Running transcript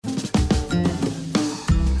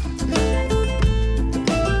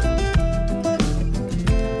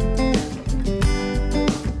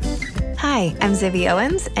Zibby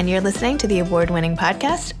Owens, and you're listening to the award-winning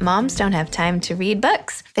podcast, Moms Don't Have Time to Read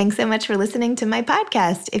Books. Thanks so much for listening to my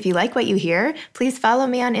podcast. If you like what you hear, please follow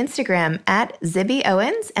me on Instagram at Zibby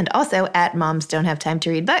Owens and also at Moms Don't Have Time to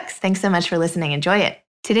Read Books. Thanks so much for listening. Enjoy it.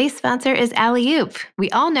 Today's sponsor is Alley-Oop.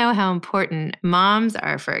 We all know how important moms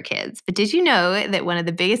are for our kids, but did you know that one of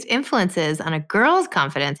the biggest influences on a girl's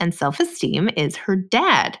confidence and self-esteem is her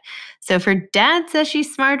dad? So if her dad says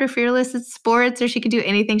she's smart or fearless at sports or she can do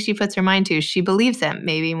anything she puts her mind to, she believes him,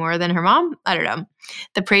 maybe more than her mom. I don't know.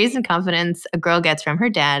 The praise and confidence a girl gets from her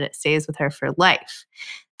dad stays with her for life.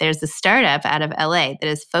 There's a startup out of LA that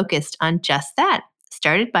is focused on just that.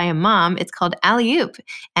 Started by a mom, it's called Alley-Oop,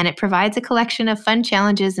 and it provides a collection of fun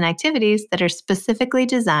challenges and activities that are specifically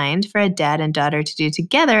designed for a dad and daughter to do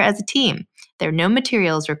together as a team. There are no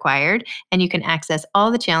materials required, and you can access all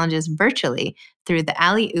the challenges virtually through the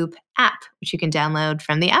Alley-Oop app, which you can download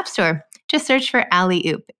from the App Store. Just search for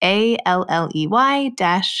Alley-Oop, ALLEY-OOP.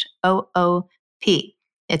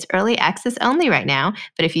 It's early access only right now,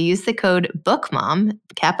 but if you use the code BOOKMOM,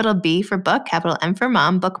 capital B for book, capital M for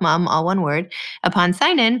mom, BOOKMOM, all one word, upon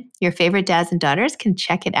sign-in, your favorite dads and daughters can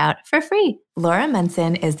check it out for free. Laura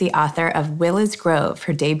Munson is the author of WILLA'S,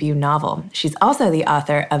 her debut novel. She's also the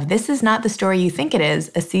author of This Is Not the Story You Think It Is,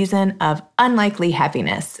 a season of Unlikely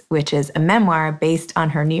Happiness, which is a memoir based on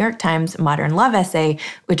her New York Times modern love essay,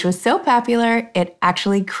 which was so popular it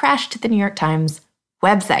actually crashed the New York Times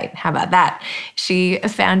website. How about that? She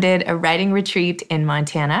founded a writing retreat in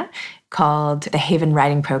Montana called the Haven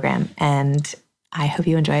Writing Program, and I hope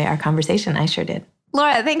you enjoy our conversation. I sure did.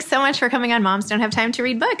 Laura, thanks so much for coming on Moms Don't Have Time to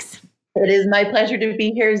Read Books. It is my pleasure to be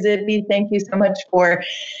here, Zibby. Thank you so much for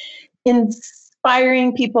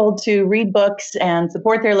inspiring people to read books and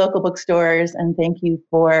support their local bookstores, and thank you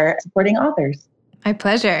for supporting authors. My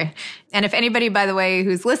pleasure. And if anybody, by the way,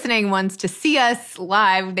 who's listening wants to see us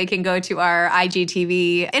live, they can go to our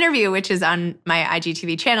IGTV interview, which is on my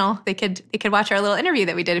IGTV channel. They could watch our little interview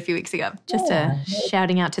that we did a few weeks ago. Just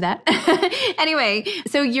shouting out to that. Anyway,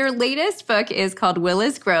 so your latest book is called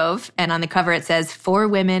WILLA'S, and on the cover it says 4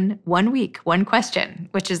 women, 1 week, 1 question,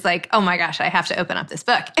 which is like, oh my gosh, I have to open up this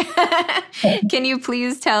book. Can you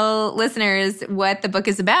please tell listeners what the book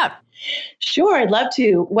is about? Sure, I'd love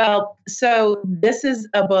to. Well, so this is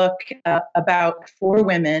a book about 4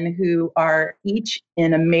 women who are each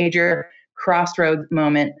in a major crossroads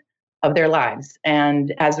moment of their lives.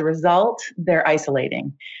 And as a result, they're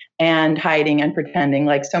isolating and hiding and pretending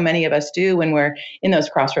like so many of us do when we're in those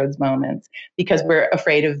crossroads moments, because we're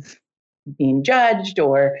afraid of being judged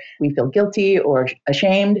or we feel guilty or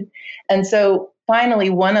ashamed. And so finally,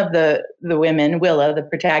 one of the women, Willa, the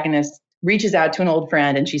protagonist, reaches out to an old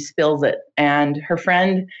friend and she spills it. And her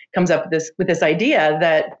friend comes up with this idea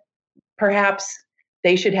that perhaps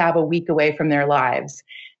they should have a week away from their lives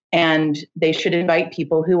and they should invite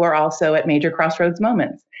people who are also at major crossroads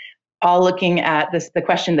moments, all looking at the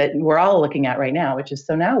question that we're all looking at right now, which is,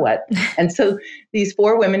 so now what? And so these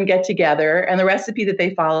 4 women get together, and the recipe that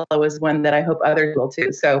they follow is one that I hope others will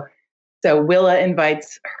too. So Willa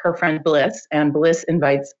invites her friend Bliss, and Bliss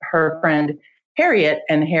invites her friend Harriet,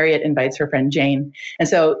 and Harriet invites her friend Jane. And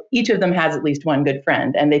so each of them has at least one good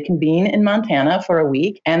friend, and they convene in Montana for a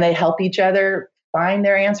week, and they help each other find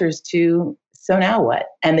their answers to, so now what?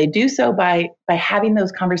 And they do so by having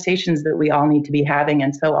those conversations that we all need to be having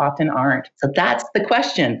and so often aren't. So that's the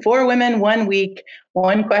question. 4 women, 1 week,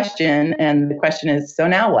 1 question. And the question is, so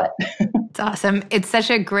now what? It's awesome. It's such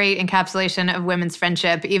a great encapsulation of women's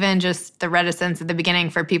friendship, even just the reticence at the beginning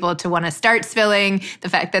for people to want to start spilling, the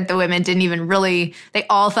fact that the women didn't even really, they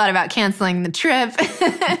all thought about canceling the trip.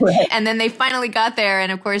 Right. And then they finally got there.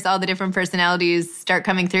 And of course, all the different personalities start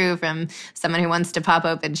coming through, from someone who wants to pop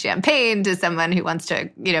open champagne to someone who wants to,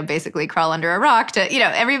 basically crawl under a rock to,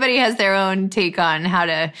 everybody has their own take on how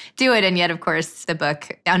to do it. And yet, of course, the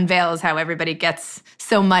book unveils how everybody gets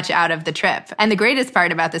so much out of the trip. And the greatest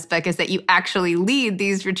part about this book is that you actually lead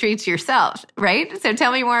these retreats yourself, right? So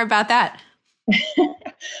tell me more about that.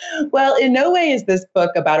 Well, in no way is this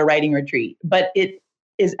book about a writing retreat, but it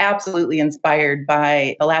is absolutely inspired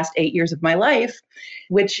by the last 8 years of my life,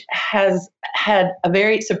 which has had a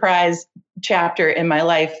very surprise chapter in my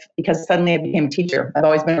life because suddenly I became a teacher. I've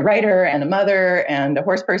always been a writer and a mother and a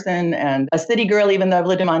horse person and a city girl, even though I've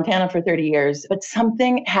lived in Montana for 30 years. But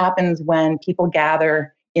something happens when people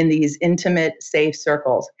gather in these intimate, safe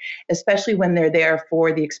circles, especially when they're there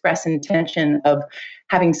for the express intention of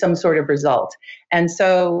having some sort of result. And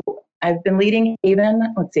so I've been leading Haven.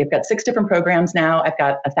 Let's see, I've got 6 different programs now. I've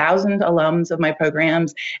got 1,000 alums of my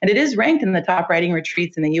programs, and it is ranked in the top writing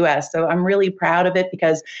retreats in the US. So I'm really proud of it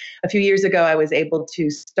because a few years ago, I was able to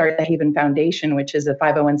start the Haven Foundation, which is a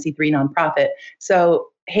 501c3 nonprofit. So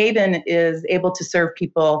Haven is able to serve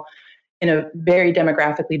people in a very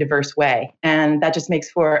demographically diverse way. And that just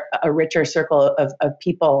makes for a richer circle of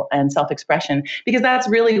people and self-expression, because that's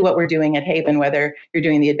really what we're doing at Haven, whether you're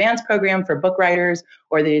doing the advanced program for book writers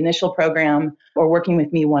or the initial program or working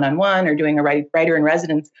with me one-on-one or doing a writer in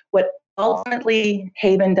residence. What ultimately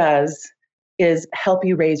Haven does is help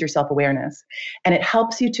you raise your self-awareness. And it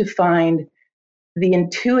helps you to find the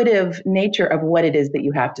intuitive nature of what it is that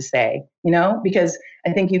you have to say, because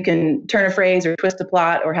I think you can turn a phrase or twist a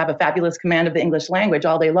plot or have a fabulous command of the English language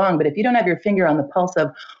all day long. But if you don't have your finger on the pulse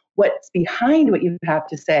of what's behind what you have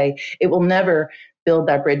to say, it will never build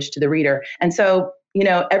that bridge to the reader. And so,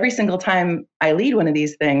 every single time I lead one of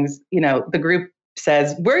these things, the group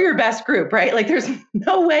says, we're your best group, right? Like there's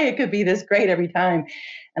no way it could be this great every time.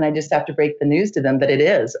 And I just have to break the news to them that it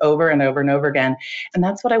is over and over and over again. And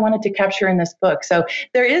that's what I wanted to capture in this book. So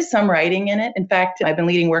there is some writing in it. In fact, I've been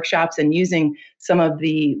leading workshops and using some of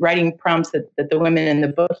the writing prompts that the women in the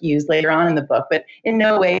book use later on in the book, but in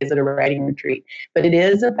no way is it a writing retreat. But it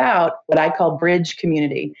is about what I call bridge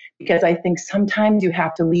community, because I think sometimes you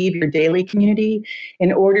have to leave your daily community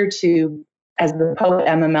in order to, as the poet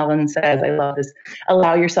Emma Mellon says, I love this,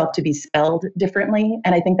 allow yourself to be spelled differently.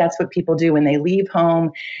 And I think that's what people do when they leave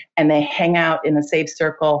home and they hang out in a safe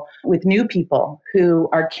circle with new people who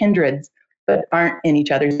are kindreds, but aren't in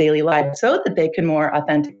each other's daily lives, so that they can more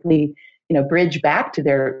authentically, bridge back to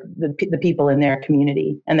the people in their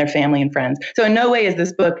community and their family and friends. So in no way is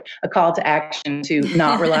this book a call to action to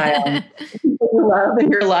not rely on people you love in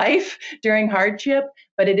your life during hardship,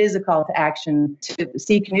 but it is a call to action to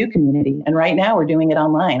seek new community. And right now we're doing it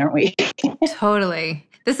online, aren't we? Totally.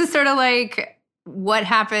 This is sort of like what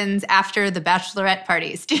happens after the bachelorette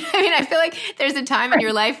parties. I feel like there's a time in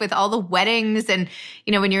your life with all the weddings and,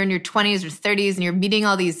 when you're in your 20s or 30s and you're meeting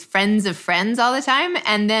all these friends of friends all the time,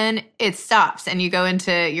 and then it stops and you go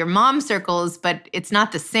into your mom circles, but it's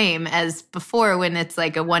not the same as before when it's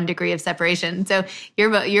like a 1 degree of separation. So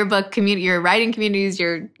your book community, your writing communities,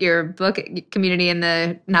 your book community in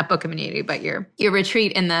the, not book community, but your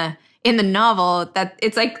retreat in the novel, that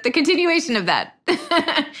it's like the continuation of that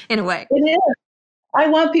in a way. It is. I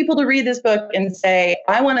want people to read this book and say,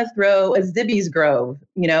 I want to throw a Zibby's Grove,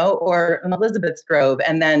 or an Elizabeth's Grove,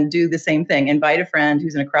 and then do the same thing. Invite a friend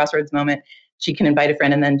who's in a crossroads moment. She can invite a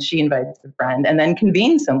friend, and then she invites a friend, and then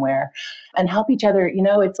convene somewhere and help each other.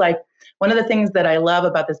 It's like one of the things that I love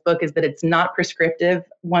about this book is that it's not prescriptive.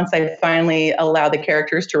 Once I finally allow the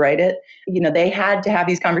characters to write it, they had to have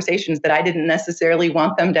these conversations that I didn't necessarily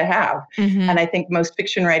want them to have. Mm-hmm. And I think most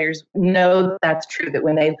fiction writers know that's true, that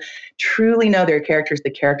when they truly know their characters,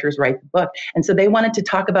 the characters write the book. And so they wanted to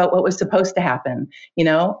talk about what was supposed to happen,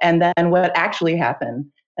 and then what actually happened.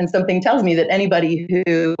 And something tells me that anybody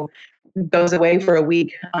who goes away for a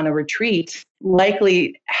week on a retreat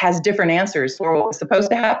likely has different answers for what was supposed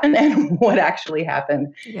to happen and what actually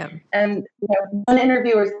happened. Yeah. And one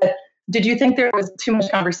interviewer said, did you think there was too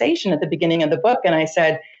much conversation at the beginning of the book? And I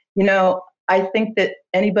said, I think that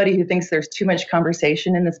anybody who thinks there's too much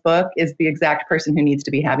conversation in this book is the exact person who needs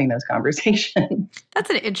to be having those conversations. That's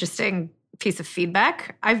an interesting piece of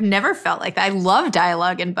feedback. I've never felt like that. I love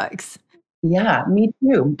dialogue in books. Yeah, me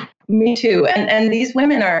too. Me too. And these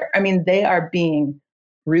women they are being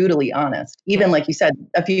brutally honest. Even like you said,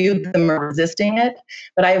 a few of them are resisting it.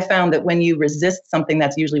 But I have found that when you resist something,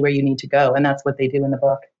 that's usually where you need to go. And that's what they do in the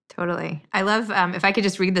book. Totally. I love, if I could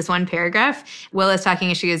just read this one paragraph. Will is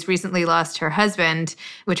talking, she has recently lost her husband,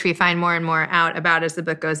 which we find more and more out about as the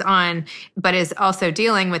book goes on, but is also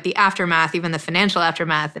dealing with the aftermath, even the financial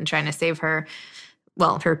aftermath, and trying to save her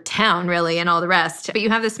town really, and all the rest. But you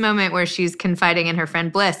have this moment where she's confiding in her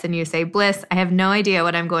friend Bliss, and you say, Bliss, I have no idea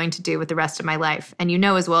what I'm going to do with the rest of my life. And you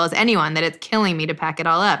know as well as anyone that it's killing me to pack it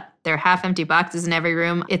all up. There are half-empty boxes in every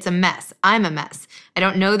room. It's a mess. I'm a mess. I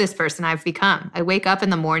don't know this person I've become. I wake up in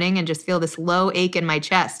the morning and just feel this low ache in my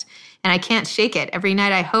chest. And I can't shake it. Every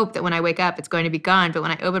night I hope that when I wake up, it's going to be gone. But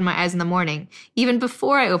when I open my eyes in the morning, even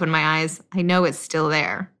before I open my eyes, I know it's still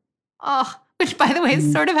there. Oh, which, by the way,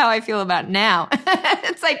 is sort of how I feel about now.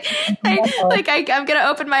 It's like I'm going to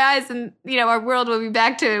open my eyes and, our world will be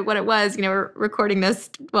back to what it was. We're recording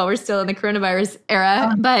this while we're still in the coronavirus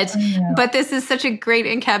era. But this is such a great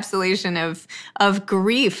encapsulation of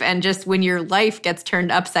grief and just when your life gets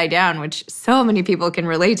turned upside down, which so many people can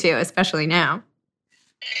relate to, especially now.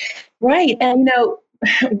 Right. And,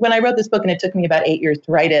 when I wrote this book, and it took me about 8 years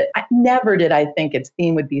to write it, never did I think its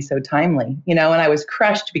theme would be so timely, and I was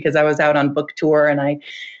crushed because I was out on book tour, and I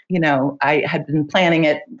had been planning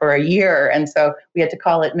it for a year. And so we had to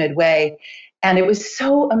call it midway. And it was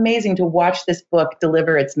so amazing to watch this book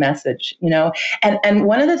deliver its message, And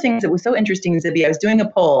one of the things that was so interesting, Zibby, I was doing a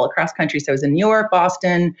poll across country. So I was in New York,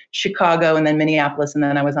 Boston, Chicago, and then Minneapolis. And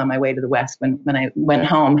then I was on my way to the West when I went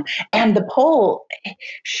home. And the poll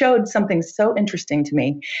showed something so interesting to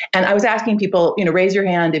me. And I was asking people, raise your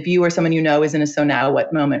hand if you or someone you know is in a so now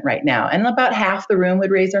what moment right now. And about half the room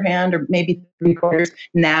would raise their hand, or maybe 3/4.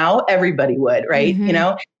 Now everybody would, right?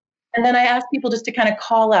 Mm-hmm. And then I asked people just to kind of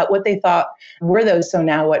call out what they thought were those so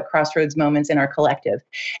now what crossroads moments in our collective.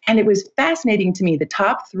 And it was fascinating to me. The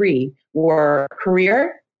top three were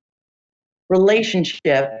career,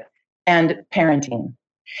 relationship, and parenting.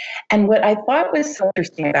 And what I thought was so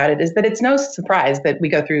interesting about it is that it's no surprise that we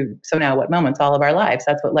go through so now what moments all of our lives.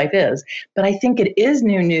 That's what life is. But I think it is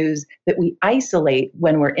new news that we isolate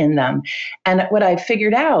when we're in them. And what I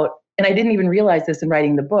figured out, and I didn't even realize this in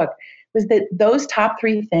writing the book, was that those top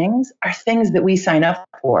three things are things that we sign up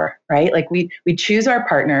for, right? Like we choose our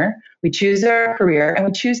partner, we choose our career, and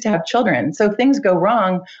we choose to have children. So if things go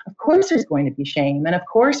wrong, of course there's going to be shame, and of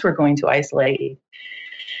course we're going to isolate.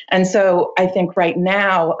 And so I think right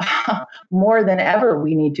now, more than ever,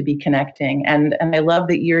 we need to be connecting. And I love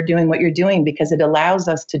that you're doing what you're doing because it allows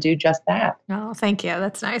us to do just that. Oh, thank you.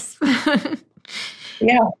 That's nice.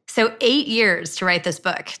 Yeah. So 8 years to write this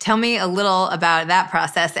book. Tell me a little about that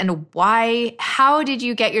process and how did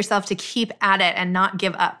you get yourself to keep at it and not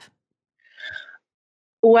give up?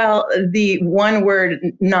 Well, the one word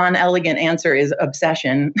non-elegant answer is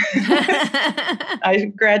obsession.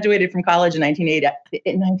 I graduated from college in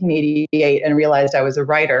 1988 and realized I was a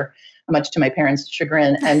writer, much to my parents'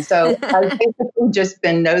 chagrin. And so I've basically just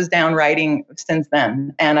been nose down writing since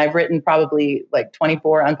then. And I've written probably like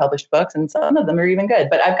 24 unpublished books, and some of them are even good.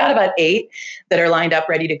 But I've got about 8 that are lined up,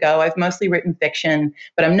 ready to go. I've mostly written fiction,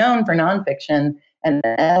 but I'm known for nonfiction and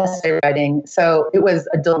essay writing. So it was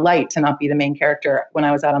a delight to not be the main character when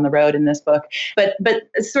I was out on the road in this book. But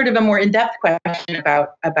sort of a more in-depth question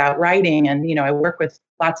about writing. And, I work with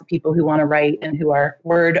lots of people who want to write and who are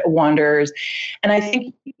word wanderers. And I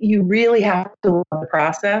think you really have to love the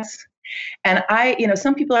process. And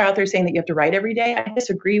some people are out there saying that you have to write every day. I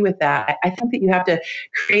disagree with that. I think that you have to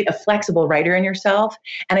create a flexible writer in yourself.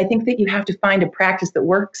 And I think that you have to find a practice that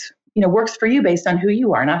works for you based on who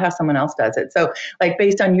you are, not how someone else does it. So like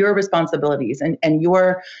based on your responsibilities and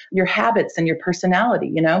your habits and your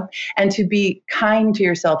personality, and to be kind to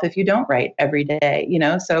yourself if you don't write every day,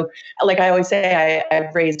 So like I always say,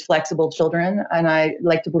 I've raised flexible children, and I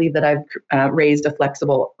like to believe that I've raised a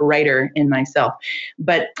flexible writer in myself.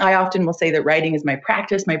 But I often will say that writing is my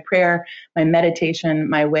practice, my prayer, my meditation,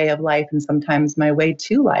 my way of life, and sometimes my way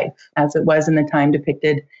to life, as it was in the time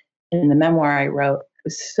depicted in the memoir I wrote.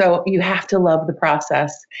 So you have to love the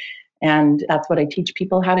process. And that's what I teach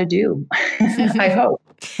people how to do, I hope.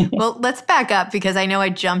 Well, let's back up because I know I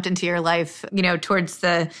jumped into your life, towards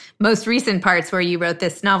the most recent parts where you wrote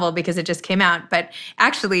this novel because it just came out. But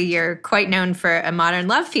actually, you're quite known for a modern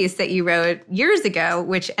love piece that you wrote years ago,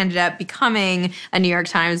 which ended up becoming a New York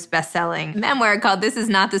Times bestselling memoir called This Is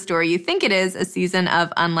Not the Story You Think It Is, A Season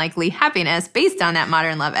of Unlikely Happiness, based on that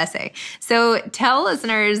modern love essay. So tell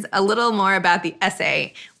listeners a little more about the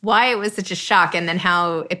essay, why it was such a shock, and then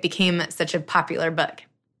how it became such a popular book.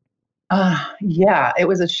 Yeah, it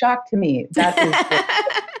was a shock to me.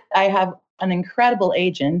 I have an incredible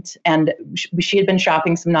agent, and she had been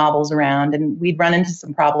shopping some novels around, and we'd run into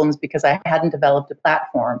some problems because I hadn't developed a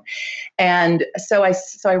platform. And so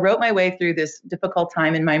I wrote my way through this difficult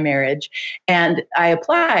time in my marriage, and I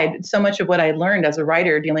applied so much of what I learned as a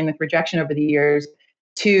writer dealing with rejection over the years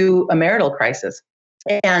to a marital crisis.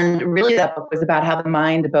 And really that book was about how the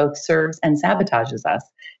mind both serves and sabotages us.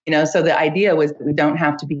 So the idea was that we don't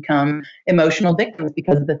have to become emotional victims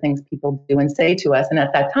because of the things people do and say to us. And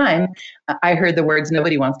at that time, I heard the words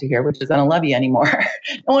nobody wants to hear, which is I don't love you anymore.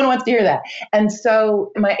 No one wants to hear that. And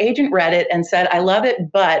so my agent read it and said, I love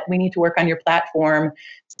it, but we need to work on your platform.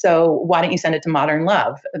 So why don't you send it to Modern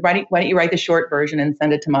Love? Why don't you write the short version and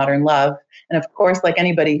send it to Modern Love? And of course, like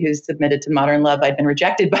anybody who's submitted to Modern Love, I'd been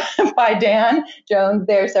rejected by Dan Jones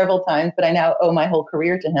there several times, but I now owe my whole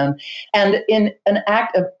career to him. And in an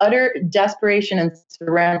act of utter desperation and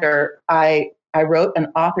surrender, I wrote an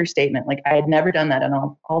author statement. Like I had never done that in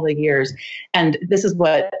all the years. And this is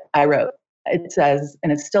what I wrote. It says,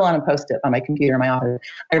 and it's still on a Post-it on my computer in my office,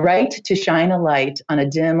 I write to shine a light on a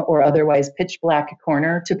dim or otherwise pitch black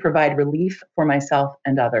corner to provide relief for myself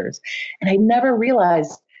and others. And I never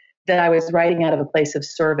realized that I was writing out of a place of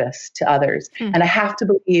service to others. And I have to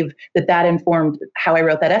believe that that informed how I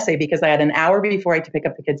wrote that essay, because I had an hour before I had to pick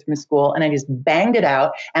up the kids from school, and I just banged it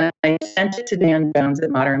out and I sent it to Dan Jones at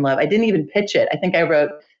Modern Love. I didn't even pitch it. I think I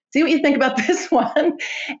wrote, see what you think about this one.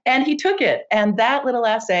 And he took it. And that little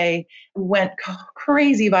essay went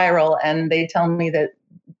crazy viral. And they tell me that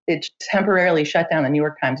it temporarily shut down the New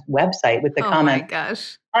York Times website with the comment. Oh my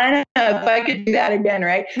gosh. I don't know if I could do that again,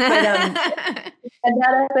 right? But, and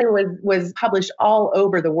that essay was published all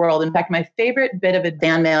over the world. In fact, my favorite bit of a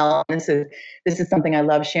fan mail, this is something I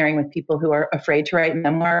love sharing with people who are afraid to write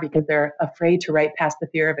memoir because they're afraid to write past the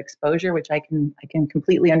fear of exposure, which I can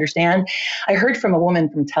completely understand. I heard from a woman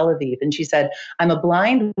from Tel Aviv, and she said, "I'm a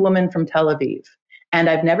blind woman from Tel Aviv, and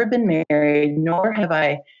I've never been married, nor have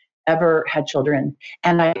I ever had children.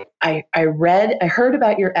 And I heard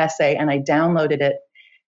about your essay, and I downloaded it.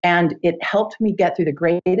 And it helped me get through the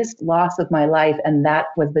greatest loss of my life, and that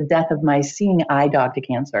was the death of my seeing eye dog to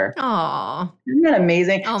cancer." Oh, isn't that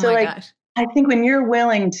amazing? Oh so my gosh. I think when you're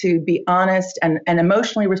willing to be honest and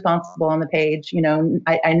emotionally responsible on the page,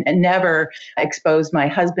 I never exposed my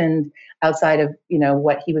husband outside of,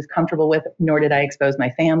 what he was comfortable with, nor did I expose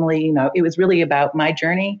my family. It was really about my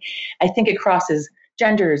journey. I think it crosses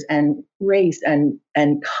genders and race and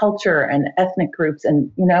culture and ethnic groups and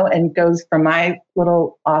goes from my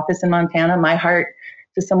little office in Montana, my heart,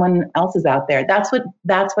 to someone else's out there. That's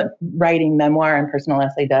what writing memoir and personal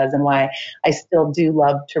essay does, and why I still do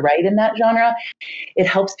love to write in that genre. It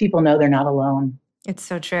helps people know they're not alone. It's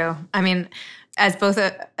so true. I mean, as both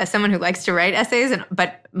as someone who likes to write essays,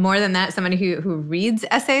 but more than that, somebody who reads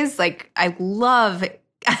essays, like I love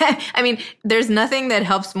I mean, there's nothing that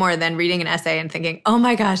helps more than reading an essay and thinking, oh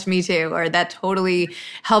my gosh, me too, or that totally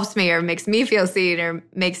helps me or makes me feel seen or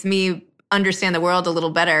makes me understand the world a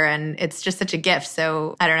little better. And it's just such a gift.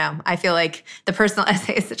 So I don't know. I feel like the personal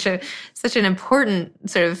essay is such an important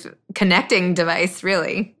sort of connecting device,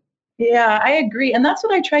 really. Yeah, I agree. And that's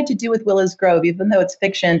what I tried to do with Willa's Grove. Even though it's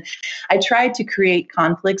fiction, I tried to create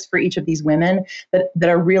conflicts for each of these women that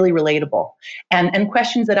are really relatable and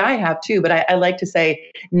questions that I have too. But I like to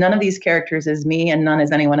say none of these characters is me and none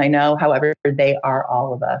is anyone I know. However, they are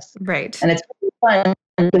all of us. Right. And it's really fun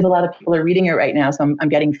because a lot of people are reading it right now. So I'm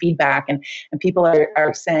getting feedback and people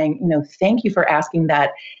are saying, thank you for asking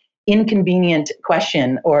that inconvenient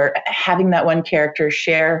question, or having that one character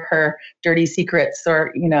share her dirty secrets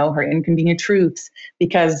or, her inconvenient truths,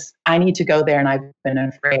 because I need to go there and I've been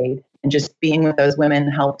afraid. And just being with those women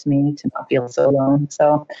helped me to not feel so alone.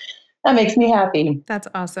 So that makes me happy. That's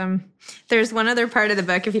awesome. There's one other part of the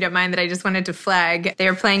book, if you don't mind, that I just wanted to flag. They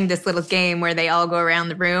were playing this little game where they all go around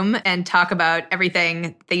the room and talk about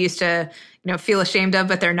everything they used to, feel ashamed of,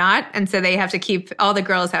 but they're not. And so they have to keep, all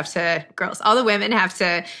the women have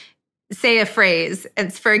to say a phrase.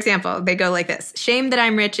 And for example, they go like this: shame that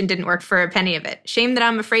I'm rich and didn't work for a penny of it. Shame that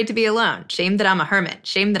I'm afraid to be alone. Shame that I'm a hermit.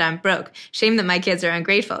 Shame that I'm broke. Shame that my kids are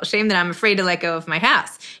ungrateful. Shame that I'm afraid to let go of my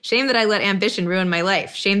house. Shame that I let ambition ruin my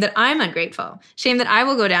life. Shame that I'm ungrateful. Shame that I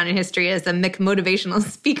will go down in history as the motivational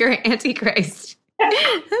speaker antichrist.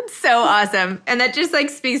 That's so awesome. And that just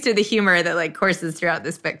speaks to the humor that courses throughout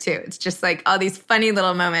this book too. It's just all these funny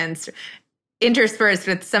little moments interspersed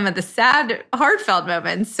with some of the sad, heartfelt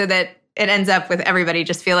moments, so that it ends up with everybody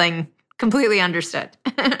just feeling completely understood.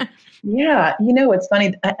 Yeah. What's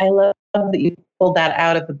funny? I love that you pulled that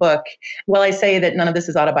out of the book. Well, I say that none of this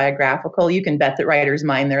is autobiographical. You can bet that writers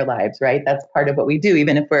mind their lives, right? That's part of what we do,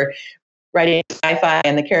 even if we're writing sci-fi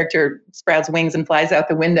and the character sprouts wings and flies out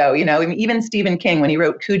the window. Even Stephen King, when he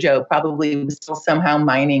wrote Cujo, probably was still somehow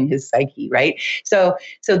mining his psyche, right? So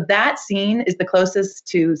that scene is the closest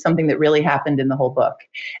to something that really happened in the whole book.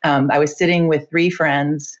 I was sitting with 3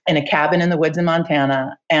 friends in a cabin in the woods in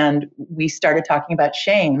Montana, and we started talking about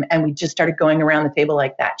shame, and we just started going around the table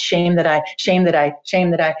like that. Shame that I, shame that I,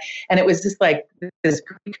 shame that I. And it was just like this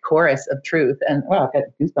Greek chorus of truth. And I've got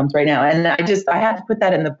goosebumps right now. And I had to put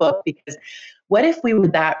that in the book, because what if we were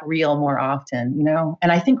that real more often,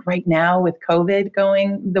 And I think right now with COVID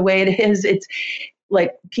going the way it is, it's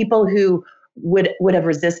like people who would have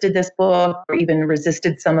resisted this book, or even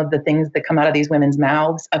resisted some of the things that come out of these women's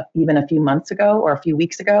mouths even a few months ago or a few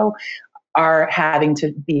weeks ago, are having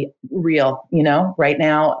to be real, right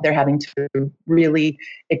now they're having to really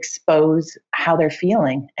expose how they're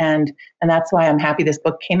feeling. And that's why I'm happy this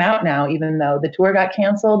book came out now, even though the tour got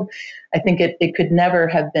canceled. I think it could never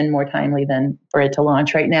have been more timely than for it to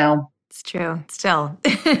launch right now. It's true. Still.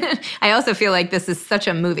 I also feel like this is such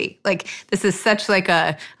a movie. This is such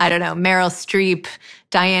a, I don't know, Meryl Streep,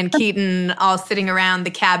 Diane Keaton, all sitting around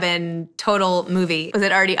the cabin, total movie. Was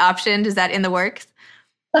it already optioned? Is that in the works?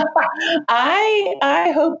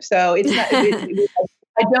 I hope so. It's not.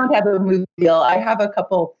 I don't have a movie deal. I have a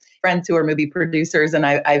couple friends who are movie producers, and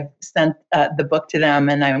I've sent the book to them,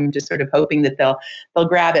 and I'm just sort of hoping that they'll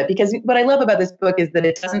grab it, because what I love about this book is that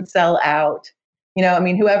it doesn't sell out. I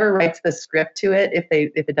mean, whoever writes the script to it, if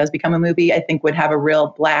it does become a movie, I think would have a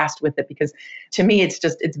real blast with it, because to me,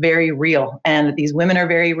 it's very real, and these women are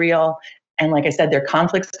very real. And like I said, their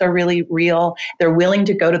conflicts are really real. They're willing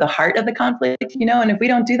to go to the heart of the conflict, and if we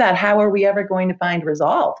don't do that, how are we ever going to find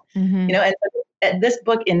resolve? Mm-hmm. And this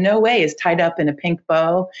book in no way is tied up in a pink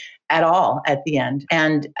bow at all at the end.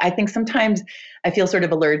 And I think sometimes I feel sort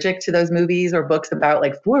of allergic to those movies or books about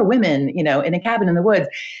like four women, in a cabin in the woods.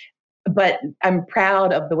 But I'm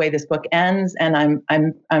proud of the way this book ends, and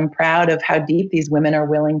I'm proud of how deep these women are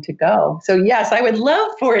willing to go. So yes, I would love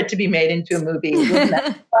for it to be made into a movie. Wouldn't that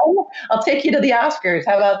be fun? I'll take you to the Oscars.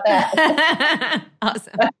 How about that?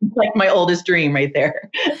 Awesome. That's like my oldest dream right there.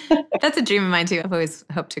 That's a dream of mine too. I've always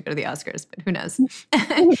hoped to go to the Oscars, but who knows?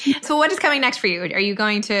 So what is coming next for you? Are you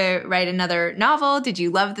going to write another novel? Did you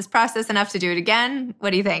love this process enough to do it again?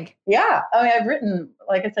 What do you think? Yeah. I mean, I've written,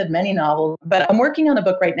 like I said, many novels, but I'm working on a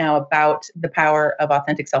book right now about the power of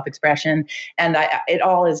authentic self-expression. And it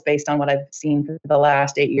all is based on what I've seen for the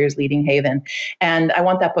last 8 years leading Haven. And I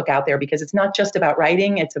want that book out there because it's not just about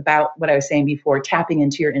writing. It's about what I was saying before, tapping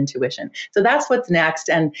into your intuition. So that's what's next.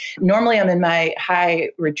 And normally I'm in my high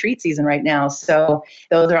retreat season right now. So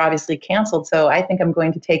those are obviously canceled. So I think I'm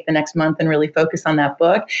going to take the next month and really focus on that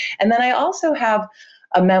book. And then I also have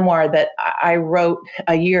a memoir that I wrote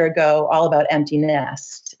a year ago all about empty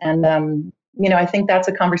nest. And, I think that's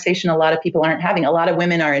a conversation a lot of people aren't having. A lot of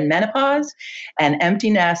women are in menopause and empty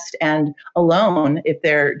nest and alone if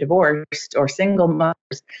they're divorced or single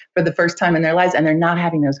mothers for the first time in their lives, and they're not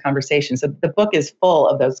having those conversations. So the book is full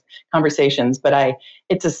of those conversations, but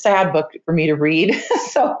it's a sad book for me to read.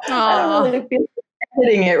 So I don't really feel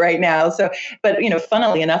hitting it right now. So, but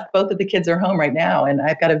funnily enough, both of the kids are home right now, and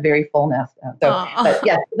I've got a very full nest now. So, but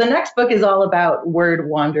yeah, the next book is all about word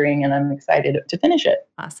wandering, and I'm excited to finish it.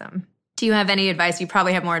 Awesome. Do you have any advice? You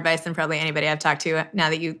probably have more advice than probably anybody I've talked to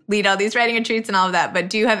now that you lead all these writing retreats and all of that.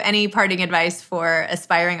 But do you have any parting advice for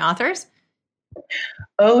aspiring authors?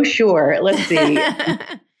 Oh, sure. Let's see.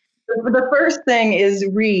 The first thing is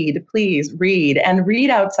read, please read, and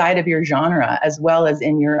read outside of your genre as well as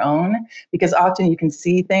in your own, because often you can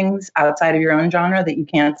see things outside of your own genre that you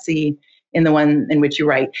can't see in the one in which you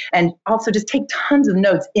write. And also just take tons of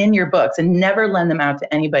notes in your books and never lend them out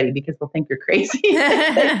to anybody because they'll think you're crazy.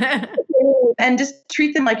 And just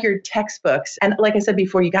treat them like your textbooks. And like I said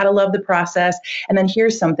before, you got to love the process. And then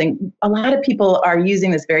here's something. A lot of people are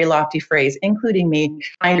using this very lofty phrase, including me,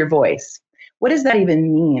 find your voice. What does that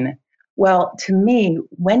even mean? Well, to me,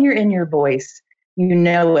 when you're in your voice, you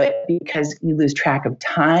know it because you lose track of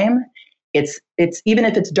time. It's even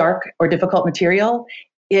if it's dark or difficult material,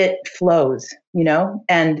 it flows,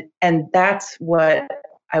 and that's what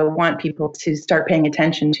I want people to start paying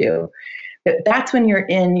attention to. That's when you're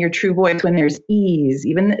in your true voice, when there's ease,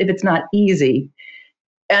 even if it's not easy.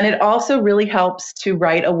 And it also really helps to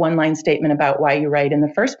write a one-line statement about why you write in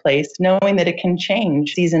the first place, knowing that it can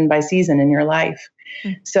change season by season in your life.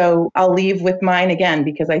 So I'll leave with mine again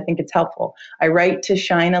because I think it's helpful. I write to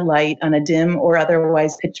shine a light on a dim or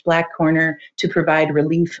otherwise pitch black corner to provide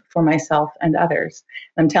relief for myself and others.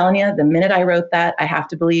 I'm telling you, the minute I wrote that, I have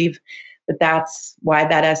to believe that that's why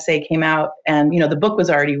that essay came out. And, the book was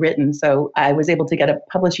already written. So I was able to get a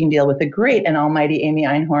publishing deal with the great and almighty Amy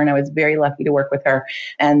Einhorn. I was very lucky to work with her.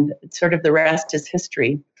 And sort of the rest is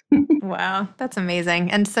history. Wow, that's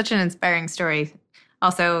amazing. And such an inspiring story.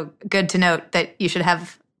 Also, good to note that you should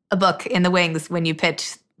have a book in the wings when you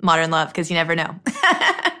pitch Modern Love, because you never know.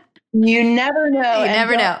 You never know. You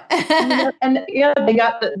never know. And yeah, they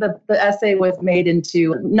got the essay was made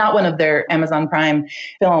into not one of their Amazon Prime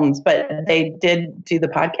films, but they did do the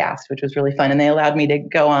podcast, which was really fun. And they allowed me to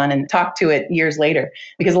go on and talk to it years later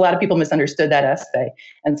because a lot of people misunderstood that essay.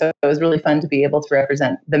 And so it was really fun to be able to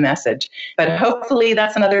represent the message. But hopefully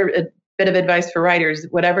that's another bit of advice for writers.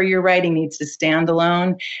 Whatever you're writing needs to stand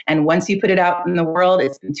alone. And once you put it out in the world,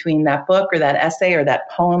 it's between that book or that essay or that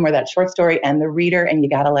poem or that short story and the reader, and you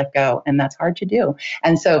got to let go. And that's hard to do.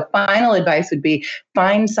 And so final advice would be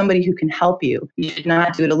find somebody who can help you. You should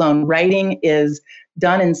not do it alone. Writing is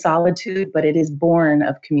done in solitude, but it is born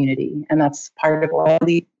of community. And that's part of all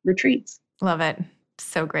the retreats. Love it.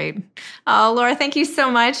 So great. Oh, Laura, thank you so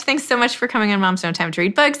much. Thanks so much for coming on Moms Don't Have Time to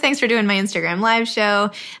Read Books. Thanks for doing my Instagram live show.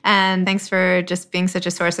 And thanks for just being such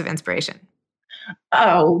a source of inspiration.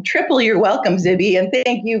 Oh, triple you're welcome, Zibby. And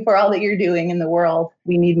thank you for all that you're doing in the world.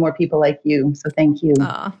 We need more people like you. So thank you.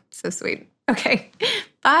 Oh, so sweet. Okay.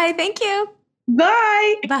 Bye. Thank you.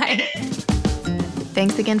 Bye. Bye.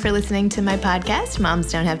 Thanks again for listening to my podcast,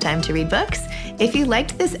 Moms Don't Have Time to Read Books. If you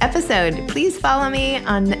liked this episode, please follow me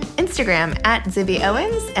on Instagram at Zibby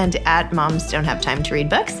Owens and at Moms Don't Have Time to Read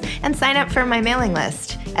Books, and sign up for my mailing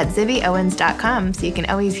list at zibbyowens.com so you can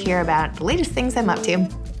always hear about the latest things I'm up to.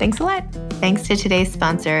 Thanks a lot. Thanks to today's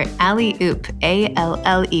sponsor, Alley-Oop,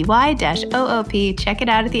 ALLEY-OOP. Check it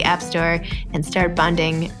out at the App Store and start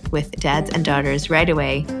bonding with dads and daughters right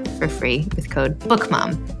away for free with code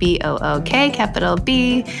BOOKMOM, BOOK, capital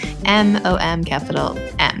B, MOM, capital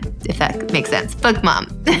M, if that makes sense. BOOKMOM.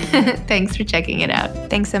 Thanks for checking it out.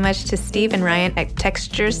 Thanks so much to Steve and Ryan at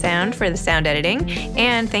Texture Sound for the sound editing.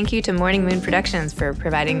 And thank you to Morning Moon Productions for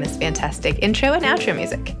providing this fantastic intro and outro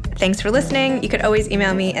music. Thanks for listening. You could always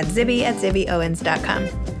email me at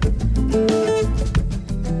zibby@zibbyowens.com.